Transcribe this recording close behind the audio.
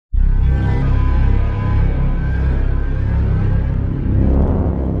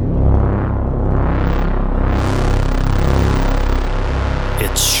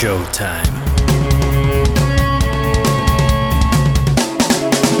showtime.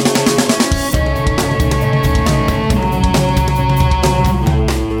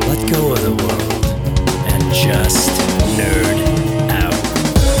 Let go of the world and just nerd out.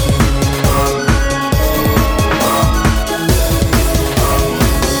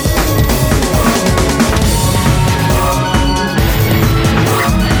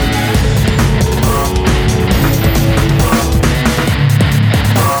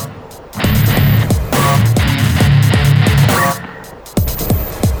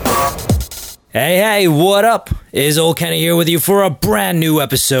 Hey, what up? Is old Kenny here with you for a brand new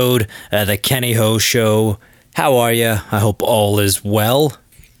episode of the Kenny Ho Show. How are you? I hope all is well.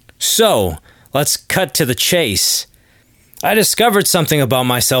 So, let's cut to the chase. I discovered something about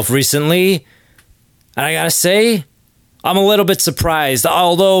myself recently, and I gotta say, I'm a little bit surprised,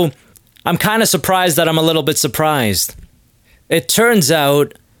 although I'm kind of surprised that I'm a little bit surprised. It turns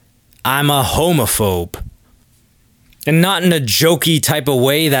out I'm a homophobe. And not in a jokey type of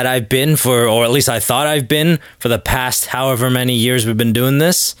way that I've been for, or at least I thought I've been, for the past however many years we've been doing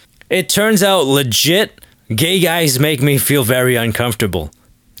this. It turns out legit, gay guys make me feel very uncomfortable.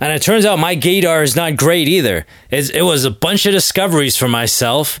 And it turns out my gaydar is not great either. It was a bunch of discoveries for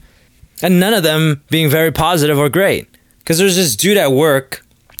myself, and none of them being very positive or great. Because there's this dude at work,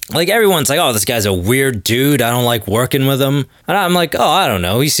 like everyone's like, oh, this guy's a weird dude, I don't like working with him. And I'm like, oh, I don't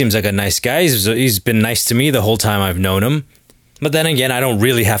know, he seems like a nice guy, he's been nice to me the whole time I've known him. But then again, I don't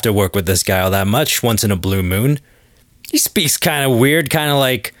really have to work with this guy all that much, once in a blue moon. He speaks kind of weird, kind of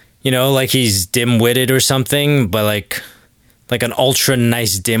like, you know, like he's dim-witted or something, but like an ultra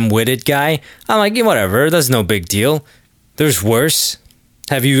nice dim-witted guy. I'm like, yeah, whatever, that's no big deal. There's worse.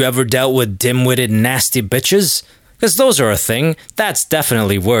 Have you ever dealt with dim-witted nasty bitches? Because those are a thing. That's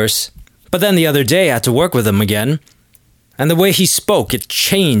definitely worse. But then the other day I had to work with him again, and the way he spoke, it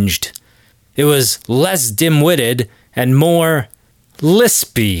changed. It was less dim-witted and more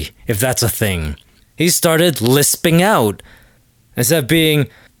lispy, if that's a thing. He started lisping out. Instead of being,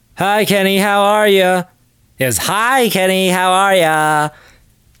 "Hi Kenny, how are ya?" It was, "Hi Kenny, how are ya?"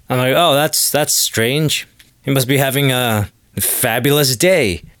 I'm like, oh, that's strange. He must be having a fabulous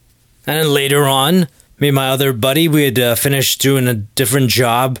day. And then later on, me and my other buddy, we had finished doing a different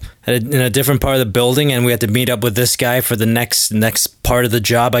job in a different part of the building, and we had to meet up with this guy for the next part of the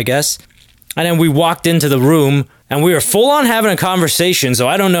job, I guess. And then we walked into the room, and we were full on having a conversation, so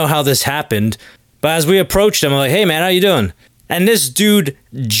I don't know how this happened. But as we approached him, I'm like, "Hey man, how you doing?" And this dude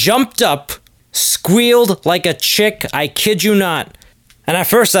jumped up, squealed like a chick, I kid you not. And at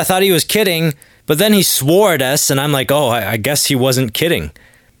first I thought he was kidding, but then he swore at us, and I'm like, oh, I guess he wasn't kidding.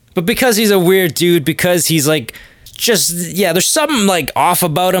 But because he's a weird dude, because he's like, there's something like off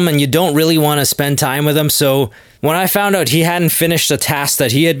about him and you don't really want to spend time with him. So when I found out he hadn't finished a task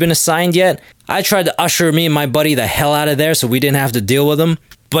that he had been assigned yet, I tried to usher me and my buddy the hell out of there so we didn't have to deal with him.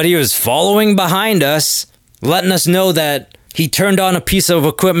 But he was following behind us, letting us know that he turned on a piece of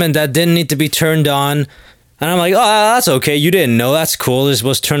equipment that didn't need to be turned on. And I'm like, oh, that's okay, you didn't know, that's cool, this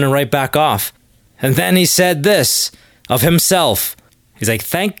was turning right back off. And then he said this of himself. He's like,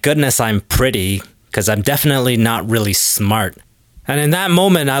 "Thank goodness I'm pretty, because I'm definitely not really smart." And in that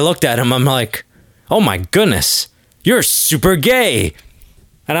moment, I looked at him, I'm like, oh my goodness, you're super gay.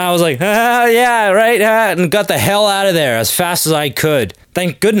 And I was like, yeah, right, and got the hell out of there as fast as I could.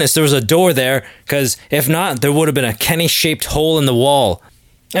 Thank goodness there was a door there, because if not, there would have been a Kenny-shaped hole in the wall.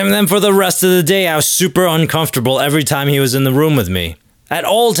 And then for the rest of the day, I was super uncomfortable every time he was in the room with me. At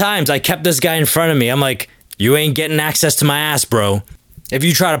all times, I kept this guy in front of me. I'm like, you ain't getting access to my ass, bro. If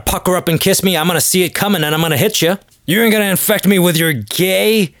you try to pucker up and kiss me, I'm gonna see it coming and I'm gonna hit you. You ain't gonna infect me with your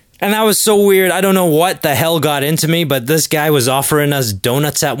gay. And that was so weird. I don't know what the hell got into me, but this guy was offering us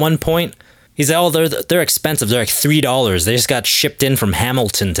donuts at one point. He's like, oh, they're expensive. They're like $3. They just got shipped in from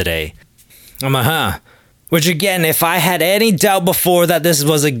Hamilton today. I'm like, huh. Which again, if I had any doubt before that this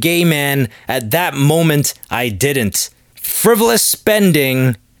was a gay man, at that moment, I didn't. Frivolous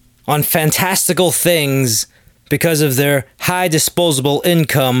spending on fantastical things because of their high disposable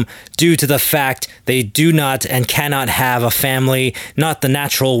income due to the fact they do not and cannot have a family, not the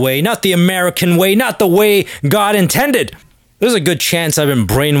natural way, not the American way, not the way God intended. There's a good chance I've been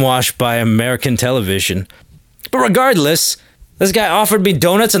brainwashed by American television. But regardless, this guy offered me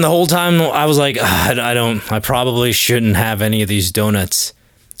donuts, and the whole time I was like, I probably shouldn't have any of these donuts.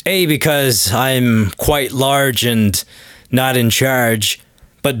 A, because I'm quite large and not in charge,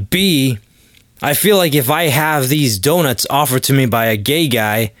 but B, I feel like if I have these donuts offered to me by a gay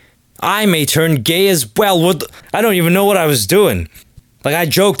guy, I may turn gay as well. I don't even know what I was doing. Like, I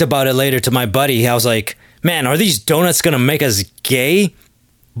joked about it later to my buddy. I was like, man, are these donuts gonna make us gay?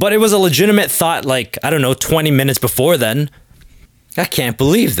 But it was a legitimate thought, like, I don't know, 20 minutes before then. I can't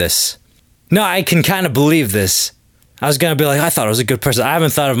believe this. No, I can kind of believe this. I was going to be like, I thought I was a good person. I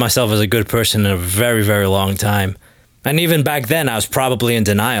haven't thought of myself as a good person in a very, very long time. And even back then, I was probably in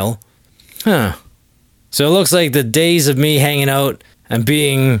denial. Huh. So it looks like the days of me hanging out and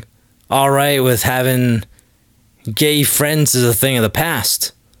being alright with having gay friends is a thing of the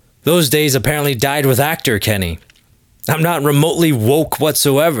past. Those days apparently died with actor Kenny. I'm not remotely woke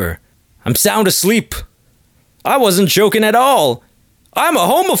whatsoever. I'm sound asleep. I wasn't joking at all. I'm a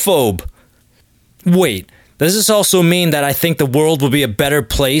homophobe. Wait, does this also mean that I think the world would be a better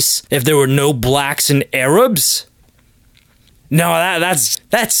place if there were no blacks and Arabs? No,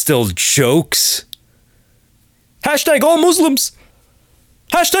 that's still jokes. Hashtag all Muslims.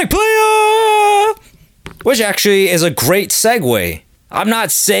 Hashtag player. Which actually is a great segue. I'm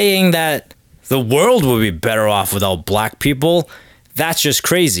not saying that the world would be better off without black people. That's just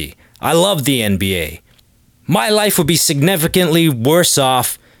crazy. I love the NBA. My life would be significantly worse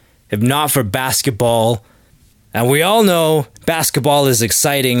off if not for basketball. And we all know basketball is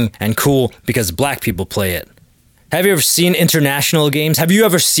exciting and cool because black people play it. Have you ever seen international games? Have you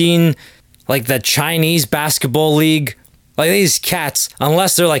ever seen like the Chinese basketball league? Like these cats,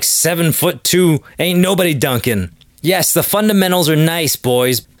 unless they're like 7'2", ain't nobody dunking. Yes, the fundamentals are nice,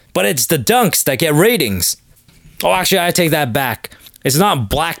 boys, but it's the dunks that get ratings. Oh, actually, I take that back. It's not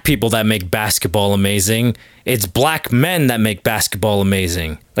black people that make basketball amazing. It's black men that make basketball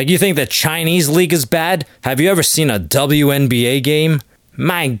amazing. Like, you think the Chinese league is bad? Have you ever seen a WNBA game?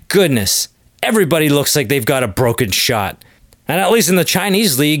 My goodness. Everybody looks like they've got a broken shot. And at least in the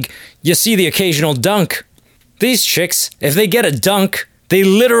Chinese league, you see the occasional dunk. These chicks, if they get a dunk, they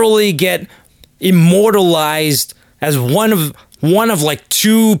literally get immortalized as one of like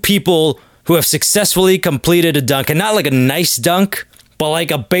two people who have successfully completed a dunk. And not like a nice dunk, but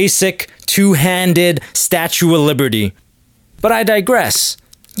like a basic two-handed Statue of Liberty. But I digress.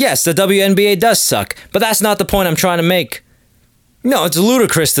 Yes, the WNBA does suck, but that's not the point I'm trying to make. No, it's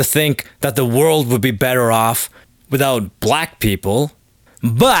ludicrous to think that the world would be better off without black people.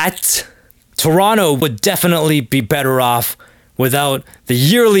 But Toronto would definitely be better off without the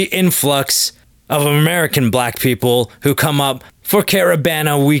yearly influx of American black people who come up for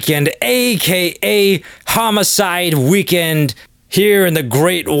Caravana Weekend, aka Homicide Weekend, here in the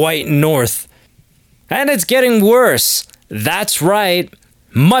Great White North. And it's getting worse. That's right.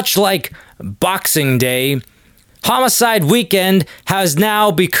 Much like Boxing Day, Homicide Weekend has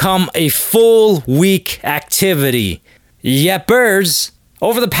now become a full week activity. Yepers.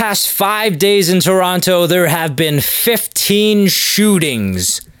 Over the past 5 days in Toronto, there have been 15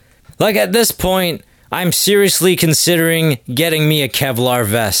 shootings. Like, at this point, I'm seriously considering getting me a Kevlar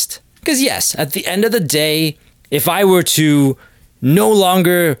vest. Because yes, at the end of the day, if I were to no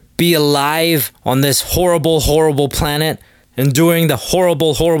longer be alive on this horrible, horrible planet, enduring the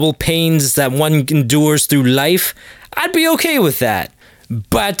horrible, horrible pains that one endures through life, I'd be okay with that.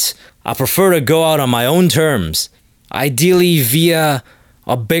 But I prefer to go out on my own terms. Ideally via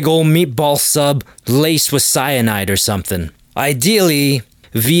a big old meatball sub laced with cyanide or something. Ideally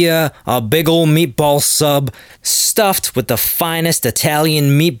via a big old meatball sub stuffed with the finest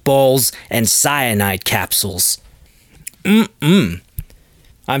Italian meatballs and cyanide capsules. I'm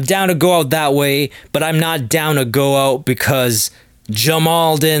down to go out that way, but I'm not down to go out because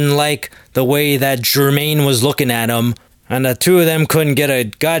Jamal didn't like the way that Jermaine was looking at him, and the two of them couldn't get a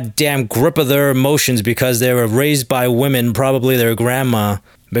goddamn grip of their emotions because they were raised by women, probably their grandma,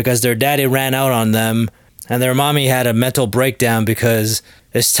 because their daddy ran out on them, and their mommy had a mental breakdown because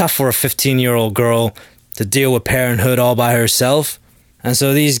it's tough for a 15-year-old girl to deal with parenthood all by herself. And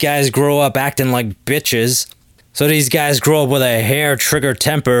so these guys grow up acting like bitches. So these guys grow up with a hair trigger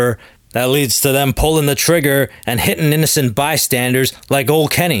temper that leads to them pulling the trigger and hitting innocent bystanders like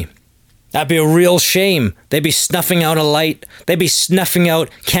old Kenny. That'd be a real shame. They'd be snuffing out a light. They'd be snuffing out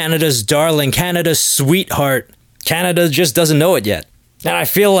Canada's darling, Canada's sweetheart. Canada just doesn't know it yet. And I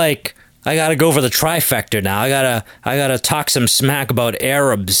feel like I gotta go for the trifecta now. I gotta talk some smack about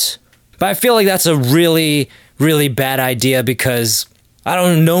Arabs. But I feel like that's a really, really bad idea because I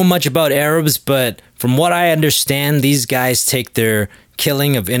don't know much about Arabs, but from what I understand, these guys take their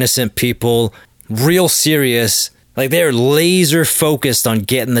killing of innocent people real serious. Like, they're laser focused on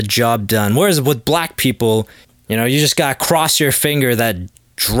getting the job done. Whereas with black people, you know, you just gotta cross your finger that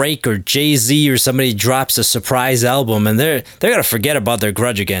Drake or Jay-Z or somebody drops a surprise album and they're gonna forget about their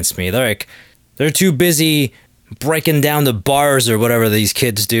grudge against me. They're too busy breaking down the bars or whatever these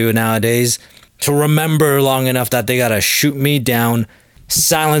kids do nowadays to remember long enough that they gotta shoot me down,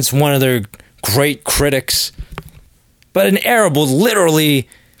 silence one of their great critics. But an Arab will literally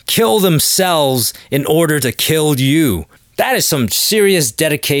kill themselves in order to kill you. That is some serious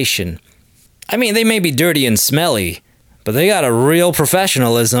dedication. I mean, they may be dirty and smelly, but they got a real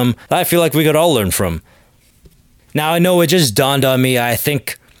professionalism that I feel like we could all learn from. Now, I know it just dawned on me, I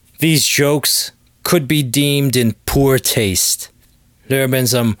think these jokes could be deemed in poor taste. There have been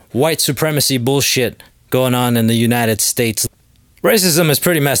some white supremacy bullshit going on in the United States. Racism is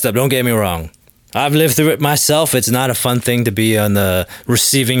pretty messed up, don't get me wrong. I've lived through it myself. It's not a fun thing to be on the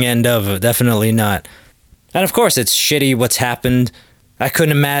receiving end of. Definitely not. And of course, it's shitty what's happened. I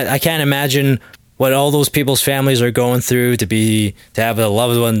can't imagine what all those people's families are going through to have their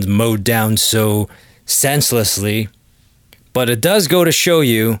loved ones mowed down so senselessly. But it does go to show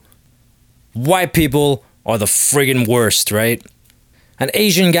you, white people are the friggin' worst, right? An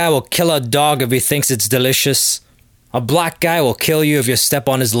Asian guy will kill a dog if he thinks it's delicious. A black guy will kill you if you step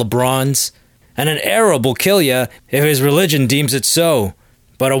on his LeBrons. And an Arab will kill you if his religion deems it so.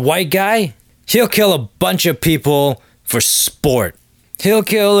 But a white guy, he'll kill a bunch of people for sport. He'll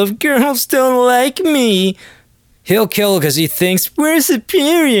kill if girls don't like me. He'll kill because he thinks we're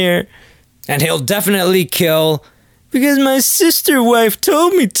superior. And he'll definitely kill because my sister wife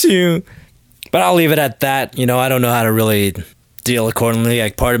told me to. But I'll leave it at that. I don't know how to really deal accordingly.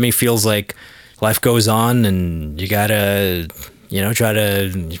 Like, part of me feels like life goes on and you gotta, try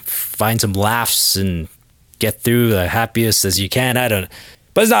to find some laughs and get through the happiest as you can.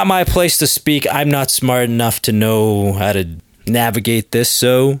 But it's not my place to speak. I'm not smart enough to know how to navigate this,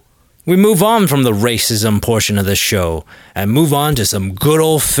 so we move on from the racism portion of the show and move on to some good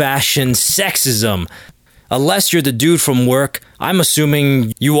old-fashioned sexism. Unless you're the dude from work, I'm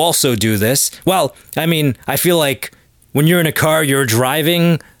assuming you also do this. Well, I mean, I feel like when you're in a car, you're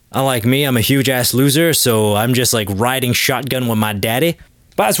driving. Unlike me, I'm a huge-ass loser, so I'm just like riding shotgun with my daddy.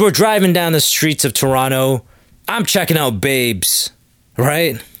 But as we're driving down the streets of Toronto, I'm checking out babes,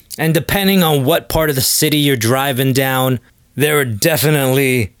 right? And depending on what part of the city you're driving down, there are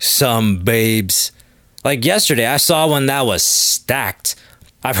definitely some babes. Like yesterday, I saw one that was stacked.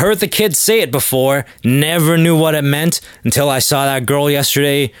 I've heard the kids say it before, never knew what it meant until I saw that girl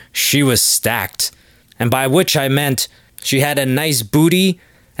yesterday. She was stacked. And by which I meant she had a nice booty,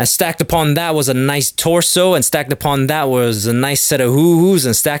 and stacked upon that was a nice torso, and stacked upon that was a nice set of hoo-hoos,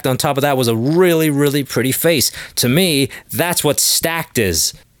 and stacked on top of that was a really, really pretty face. To me, that's what stacked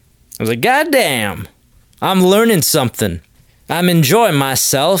is. I was like, God damn, I'm learning something. I'm enjoying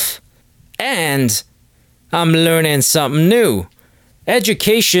myself, and I'm learning something new.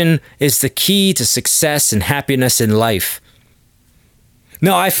 Education is the key to success and happiness in life.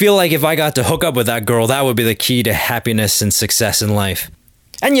 No, I feel like if I got to hook up with that girl, that would be the key to happiness and success in life.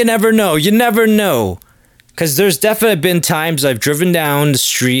 And you never know. Because there's definitely been times I've driven down the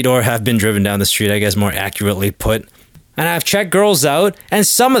street, or have been driven down the street, I guess more accurately put, and I've checked girls out, and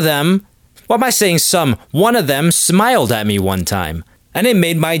some of them, what am I saying some? One of them smiled at me one time, and it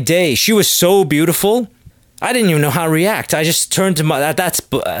made my day. She was so beautiful, I didn't even know how to react. I just turned to at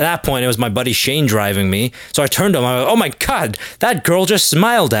that point, it was my buddy Shane driving me, so I turned to him, I was like, oh my god, that girl just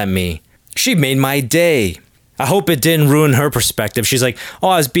smiled at me. She made my day. I hope it didn't ruin her perspective. She's like, oh,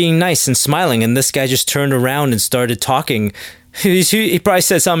 I was being nice and smiling, and this guy just turned around and started talking. He probably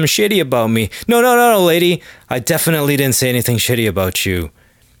said something shitty about me. No, lady. I definitely didn't say anything shitty about you.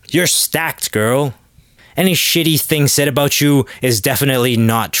 You're stacked, girl. Any shitty thing said about you is definitely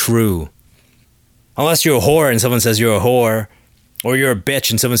not true. Unless you're a whore and someone says you're a whore, or you're a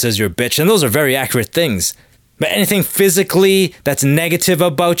bitch and someone says you're a bitch, and those are very accurate things. But anything physically that's negative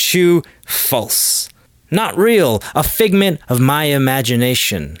about you, false. Not real, a figment of my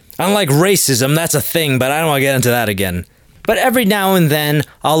imagination. Unlike racism, that's a thing, but I don't want to get into that again. But every now and then,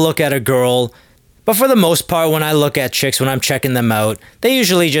 I'll look at a girl, but for the most part, when I look at chicks, when I'm checking them out, they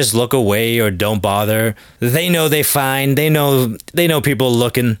usually just look away or don't bother. They know they fine, they know people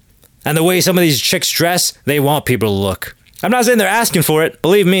looking. And the way some of these chicks dress, they want people to look. I'm not saying they're asking for it,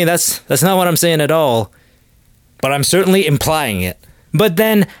 believe me, that's not what I'm saying at all. But I'm certainly implying it. But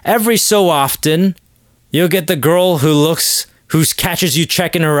then, every so often, you'll get the girl who catches you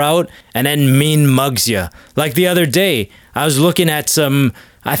checking her out and then mean mugs you. Like the other day, I was looking at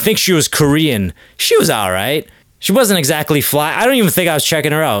I think she was Korean. She was alright. She wasn't exactly fly. I don't even think I was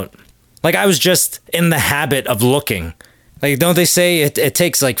checking her out. Like, I was just in the habit of looking. Like, don't they say it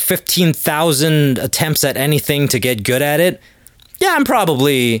takes like 15,000 attempts at anything to get good at it? Yeah, I'm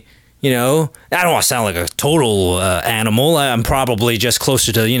probably, I don't want to sound like a total animal. I'm probably just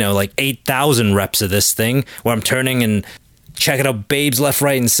closer to, like 8,000 reps of this thing where I'm turning and checking out babes left,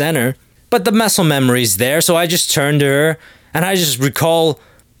 right, and center. But the muscle memory's there, so I just turned to her and I just recall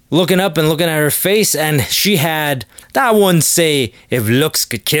looking up and looking at her face, and she had I wouldn't say if looks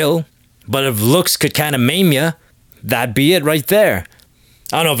could kill, but if looks could kind of maim you, that'd be it right there.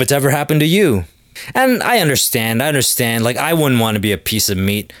 I don't know if it's ever happened to you. And I understand. Like, I wouldn't want to be a piece of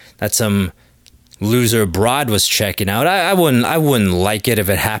meat that some loser broad was checking out. I wouldn't like it if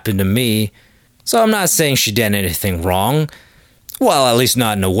it happened to me. So I'm not saying she did anything wrong. Well, at least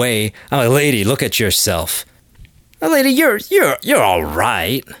not in a way. I'm like, lady, look at yourself. Lady, you're all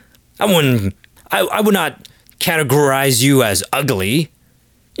right. I would not categorize you as ugly.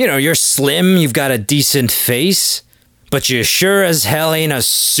 You know, you're slim, you've got a decent face, but you sure as hell ain't a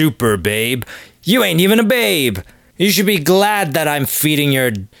super babe. You ain't even a babe. You should be glad that I'm feeding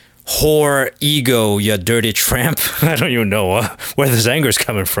your whore ego, you dirty tramp. I don't even know where this anger's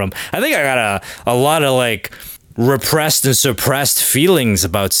coming from. I think I got a lot of, like, repressed and suppressed feelings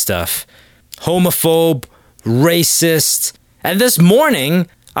about stuff. Homophobe, racist. And this morning,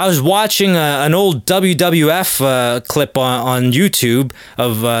 I was watching an old WWF clip on YouTube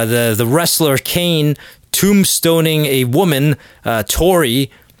of the wrestler Kane tombstoning a woman, Tori.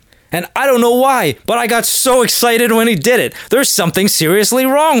 And I don't know why, but I got so excited when he did it. There's something seriously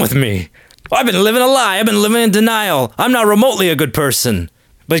wrong with me. I've been living a lie. I've been living in denial. I'm not remotely a good person.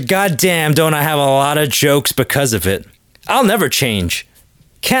 But goddamn, don't I have a lot of jokes because of it. I'll never change.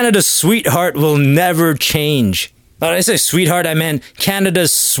 Canada's sweetheart will never change. When I say sweetheart, I meant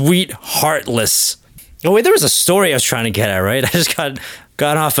Canada's Sweetheartless. Oh wait, there was a story I was trying to get at, right? I just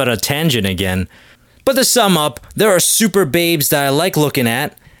got off on a tangent again. But to sum up, there are super babes that I like looking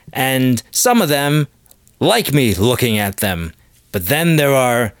at, and some of them like me looking at them. But then there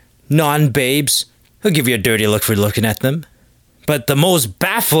are non-babes who'll give you a dirty look for looking at them. But the most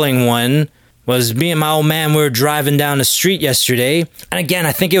baffling one was me and my old man. We were driving down the street yesterday. And again,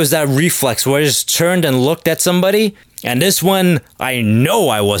 I think it was that reflex where I just turned and looked at somebody. And this one, I know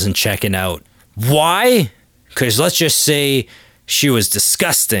I wasn't checking out. Why? Because let's just say she was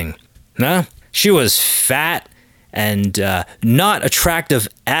disgusting. Huh? She was fat and not attractive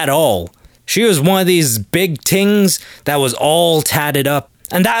at all. She was one of these big things that was all tatted up.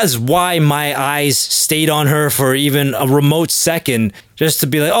 And that is why my eyes stayed on her for even a remote second, just to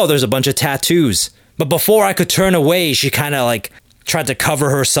be like, oh, there's a bunch of tattoos. But before I could turn away, she kind of like tried to cover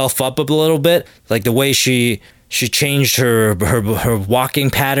herself up a little bit. Like the way she changed her walking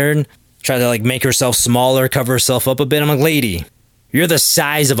pattern, tried to like make herself smaller, cover herself up a bit. I'm like, lady, you're the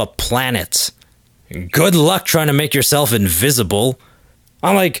size of a planet. Good luck trying to make yourself invisible.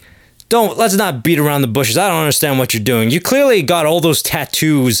 I'm like, let's not beat around the bushes. I don't understand what you're doing. You clearly got all those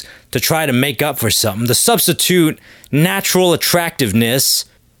tattoos to try to make up for something. To substitute natural attractiveness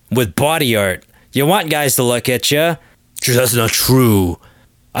with body art. You want guys to look at you. That's not true.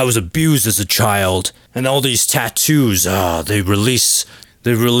 I was abused as a child. And all these tattoos, they release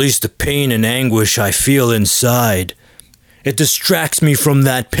the pain and anguish I feel inside. It distracts me from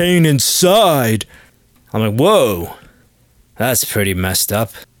that pain inside. I'm like, whoa. That's pretty messed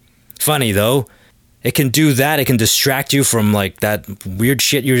up. Funny though, it can do that. It can distract you from like that weird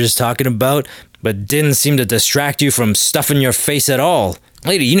shit you were just talking about, but didn't seem to distract you from stuffing your face at all.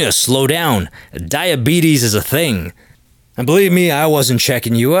 Lady, you need to slow down. Diabetes is a thing. And believe me, I wasn't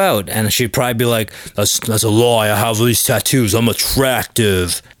checking you out. And she'd probably be like, that's a lie. I have these tattoos. I'm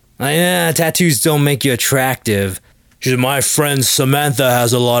attractive. Yeah, tattoos don't make you attractive. She said, my friend Samantha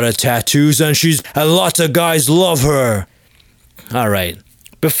has a lot of tattoos and lots of guys love her. All right.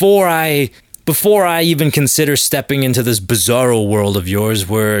 Before I even consider stepping into this bizarro world of yours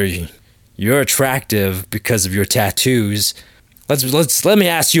where you're attractive because of your tattoos, let me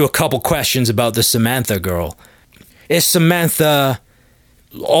ask you a couple questions about the Samantha girl. Is Samantha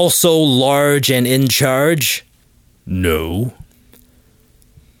also large and in charge? No.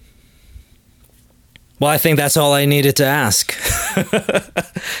 Well, I think that's all I needed to ask.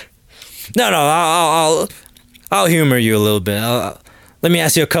 No, I'll humor you a little bit. Let me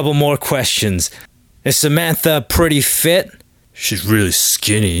ask you a couple more questions. Is Samantha pretty fit? She's really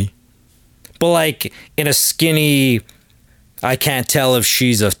skinny. But like, in a skinny, I can't tell if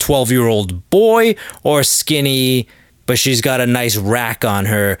she's a 12-year-old boy or skinny, but she's got a nice rack on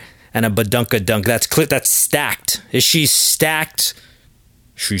her and a badunkadunk. That's stacked. Is she stacked?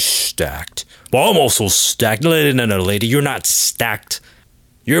 She's stacked. Well, I'm also stacked. No, lady, you're not stacked.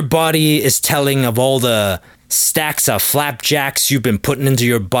 Your body is telling of all the stacks of flapjacks you've been putting into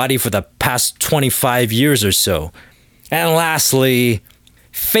your body for the past 25 years or so. And lastly,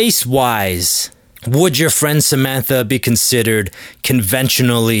 face-wise, would your friend Samantha be considered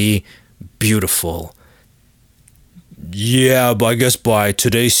conventionally beautiful? Yeah, but I guess by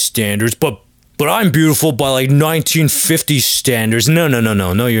today's standards, but I'm beautiful by like 1950s standards. No,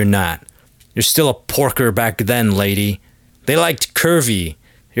 you're not. You're still a porker back then, lady. They liked curvy.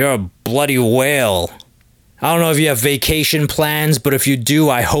 You're a bloody whale. I don't know if you have vacation plans, but if you do,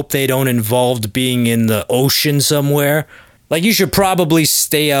 I hope they don't involve being in the ocean somewhere. Like, you should probably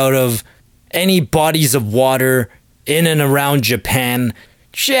stay out of any bodies of water in and around Japan,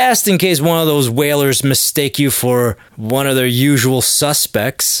 just in case one of those whalers mistake you for one of their usual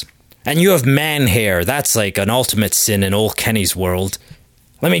suspects. And you have man hair. That's like an ultimate sin in old Kenny's world.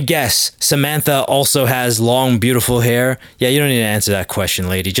 Let me guess, Samantha also has long, beautiful hair? Yeah, you don't need to answer that question,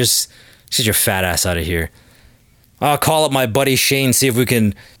 lady. Just get your fat ass out of here. I'll call up my buddy Shane, see if we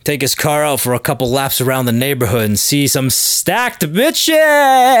can take his car out for a couple laps around the neighborhood and see some stacked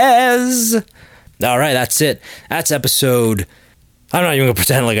bitches! Alright, that's it. That's episode... I'm not even gonna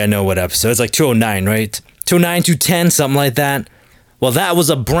pretend like I know what episode. It's like 209, right? 209, 210, something like that. Well, that was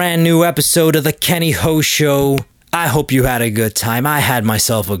a brand new episode of The Kenny Ho Show. I hope you had a good time. I had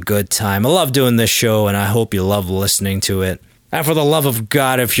myself a good time. I love doing this show, and I hope you love listening to it. And for the love of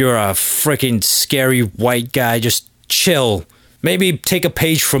God, if you're a freaking scary white guy, just chill. Maybe take a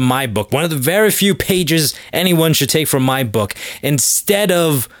page from my book. One of the very few pages anyone should take from my book. Instead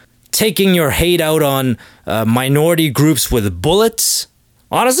of taking your hate out on minority groups with bullets,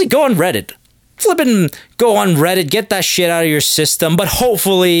 honestly, go on Reddit. Flippin' go on Reddit, get that shit out of your system, but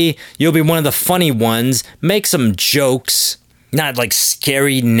hopefully you'll be one of the funny ones. Make some jokes, not like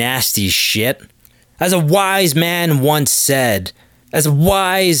scary, nasty shit. As a wise man once said, as a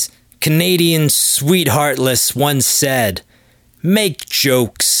wise Canadian Sweetheartless once said, make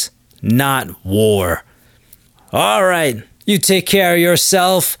jokes, not war. Alright, you take care of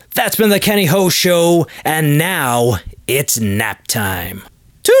yourself. That's been the Kenny Ho Show, and now it's nap time.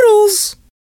 Toodles!